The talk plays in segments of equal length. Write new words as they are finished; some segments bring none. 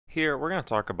Here we're going to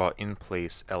talk about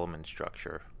in-place element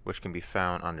structure, which can be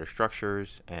found under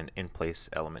structures and in-place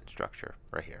element structure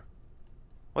right here.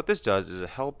 What this does is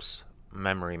it helps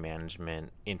memory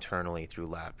management internally through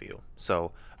LabVIEW.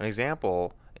 So an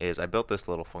example is I built this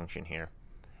little function here,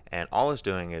 and all it's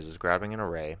doing is grabbing an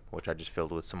array, which I just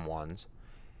filled with some ones.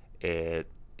 It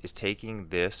is taking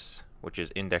this, which is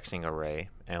indexing array,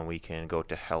 and we can go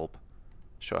to help,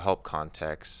 show help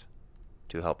context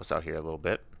to help us out here a little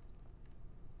bit.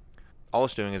 All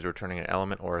it's doing is returning an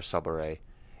element or a subarray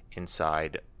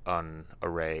inside an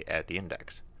array at the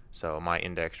index. So my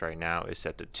index right now is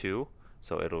set to 2,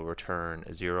 so it'll return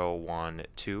 0, 1,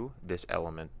 2, this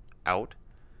element out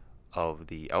of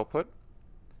the output.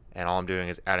 And all I'm doing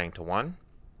is adding to 1.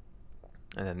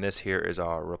 And then this here is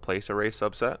our replace array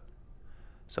subset.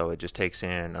 So it just takes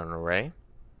in an array.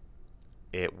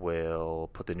 It will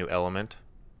put the new element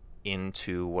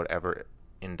into whatever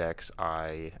index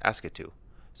I ask it to.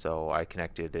 So I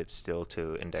connected it still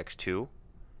to index 2.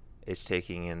 It's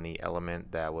taking in the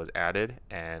element that was added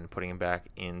and putting it back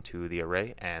into the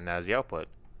array, and that is the output.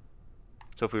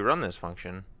 So if we run this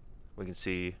function, we can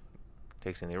see it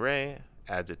takes in the array,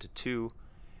 adds it to 2,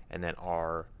 and then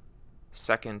our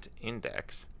second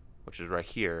index, which is right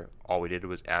here, all we did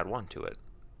was add 1 to it.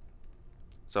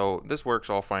 So this works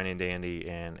all fine and dandy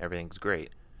and everything's great.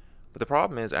 But the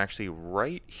problem is actually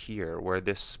right here where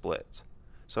this splits.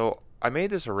 So I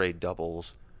made this array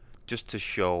doubles just to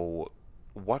show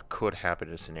what could happen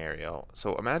in a scenario.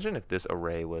 So imagine if this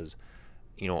array was,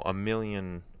 a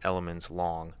million elements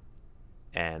long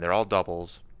and they're all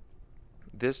doubles.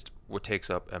 This takes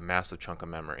up a massive chunk of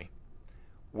memory.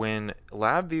 When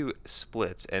LabVIEW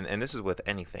splits, and this is with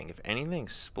anything, if anything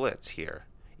splits here,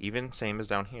 even same as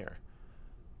down here,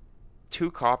 2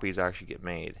 copies actually get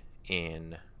made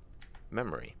in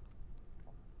memory.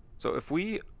 So if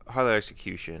we highlight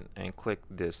execution and click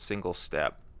this single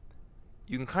step,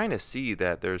 you can kind of see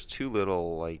that there's 2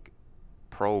 little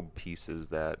probe pieces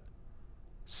that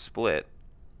split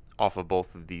off of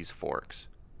both of these forks.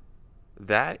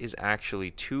 That is actually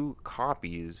 2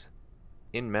 copies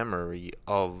in memory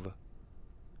of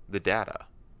the data.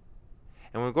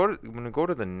 And when we go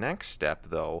to the next step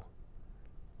though,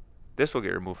 this will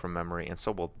get removed from memory and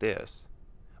so will this.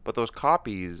 But those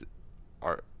copies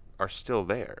are still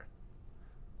there.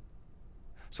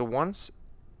 So once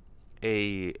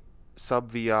a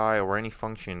sub VI or any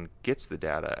function gets the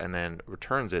data and then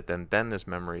returns it, then this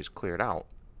memory is cleared out.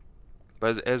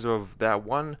 But as of that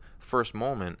one first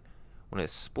moment when it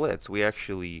splits, we've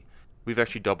actually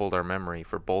doubled our memory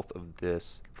for both of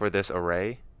this, for this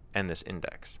array and this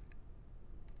index.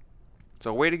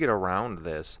 So a way to get around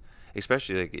this,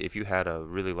 especially if you had a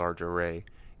really large array,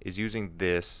 is using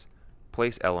this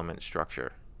place element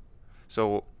structure.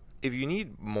 So if you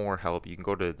need more help, you can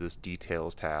go to this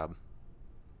details tab,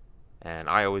 and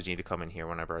I always need to come in here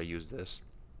whenever I use this.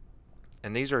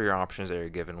 And these are your options that you're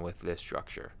given with this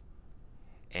structure.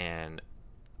 And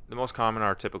the most common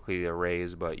are typically the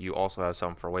arrays, but you also have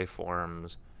some for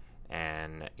waveforms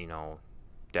and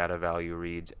data value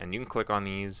reads, and you can click on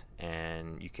these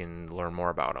and you can learn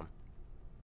more about them.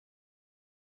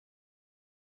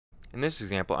 In this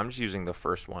example, I'm just using the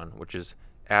first one, which is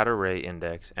add array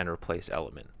index and replace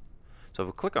element. So if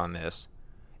we click on this,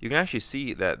 you can actually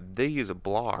see that these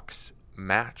blocks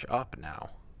match up now.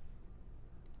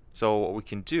 So what we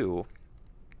can do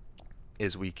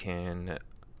is we can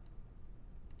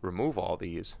remove all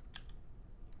these,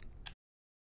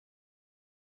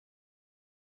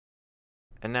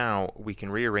 and now we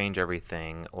can rearrange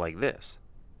everything like this.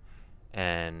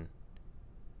 And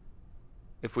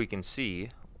if we can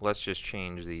see, let's just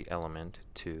change the element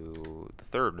to the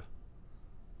third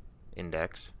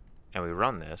index and we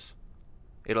run this,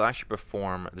 it'll actually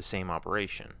perform the same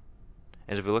operation.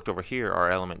 And if we looked over here, our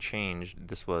element changed.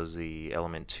 This was the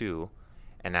element 2,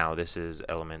 and now this is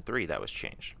element 3 that was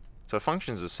changed. So it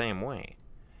functions the same way.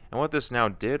 And what this now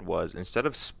did was, instead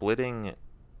of splitting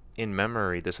in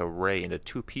memory this array into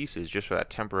 2 pieces just for that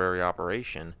temporary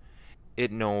operation,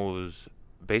 it knows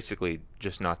basically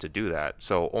just not to do that.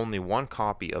 So only 1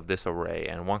 copy of this array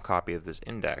and 1 copy of this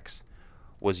index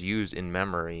was used in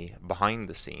memory behind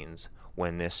the scenes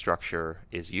when this structure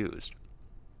is used.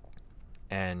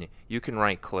 And you can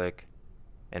right click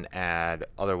and add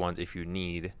other ones if you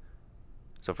need.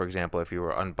 So for example, if you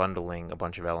were unbundling a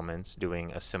bunch of elements,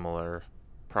 doing a similar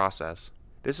process.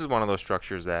 This is one of those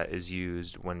structures that is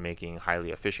used when making highly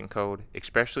efficient code,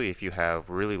 especially if you have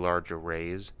really large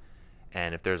arrays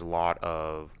and if there's a lot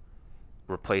of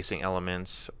replacing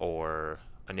elements or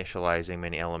initializing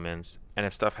many elements. And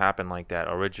if stuff happened like that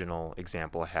original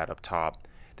example I had up top,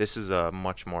 this is a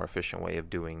much more efficient way of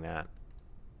doing that.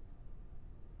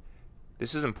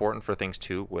 This is important for things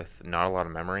too with not a lot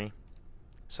of memory.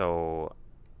 So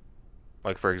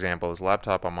like for example, this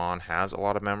laptop I'm on has a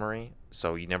lot of memory,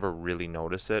 so you never really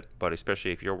notice it, but especially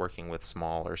if you're working with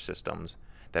smaller systems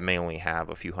that may only have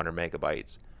a few hundred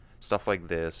megabytes, stuff like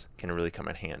this can really come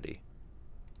in handy.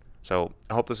 So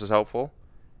I hope this is helpful,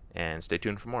 and stay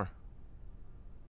tuned for more.